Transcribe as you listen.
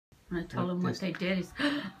And I told him what they did. He's,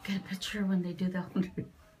 get a picture when they do that. We're going now.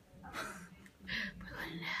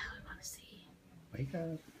 I want to see. Wake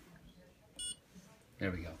up.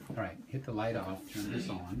 There we go. All right, hit the light off. Turn this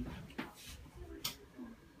on.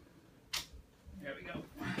 There we go.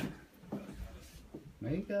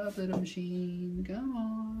 Wake up, little machine. Come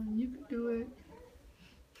on, you can do it.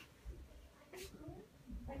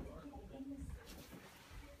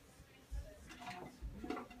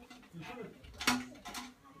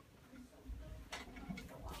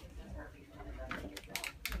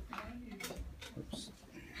 Oops.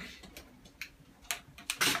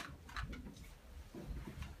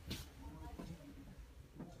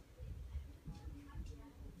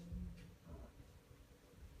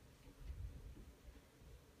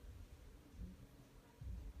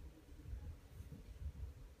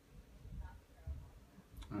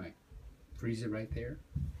 All right, freeze it right there.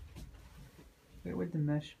 Where would the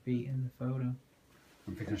mesh be in the photo?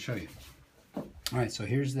 I'm going to show you. All right, so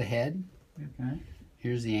here's the head. Okay.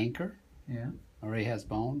 Here's the anchor. Yeah. Already has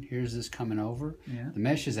bone. Here's this coming over. Yeah. The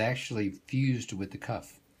mesh is actually fused with the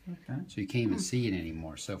cuff, Okay. so you can't even see it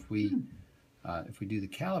anymore. So if we do the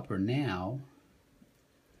caliper now,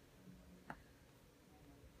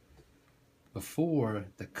 before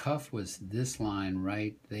the cuff was this line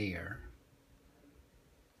right there,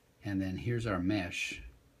 and then here's our mesh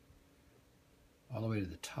all the way to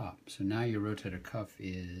the top. So now your rotator cuff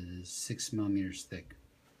is 6 millimeters thick.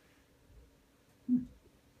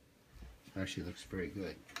 It actually looks very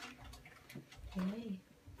good. Yay.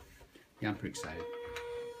 Yeah, I'm pretty excited.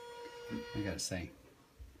 I gotta say,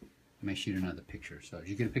 I may shoot another picture. So did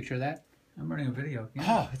you get a picture of that? I'm running a video. Yeah.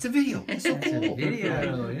 Oh, it's a video. It's so cool. a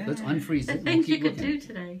video. Yeah. Let's unfreeze The it. things We'll you keep could looking. do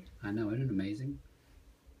today. I know, isn't it amazing?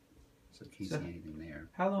 So can't So- see anything there.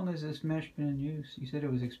 How long has this mesh been in use? You said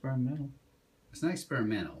it was experimental. It's not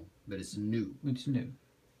experimental, but it's new. It's new.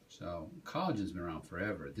 So collagen's been around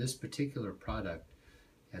forever. This particular product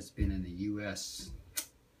has been in the U.S.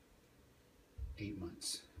 8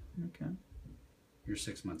 months. Okay. You're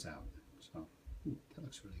 6 months out. So ooh, that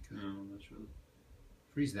looks really good. No, that's really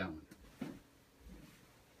Freeze that one.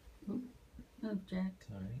 Oh, Jack.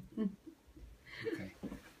 sorry. Okay.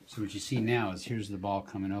 So what you see now is here's the ball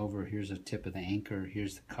coming over. Here's the tip of the anchor.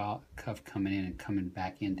 Here's the cuff coming in and coming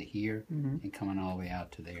back into here and coming all the way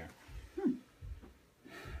out to there.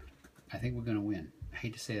 I think we're going to win. I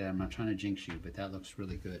hate to say that. I'm not trying to jinx you, but that looks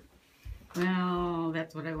really good. Well,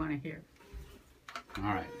 that's what I want to hear. All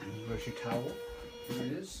right. Brush your towel. Here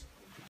it is.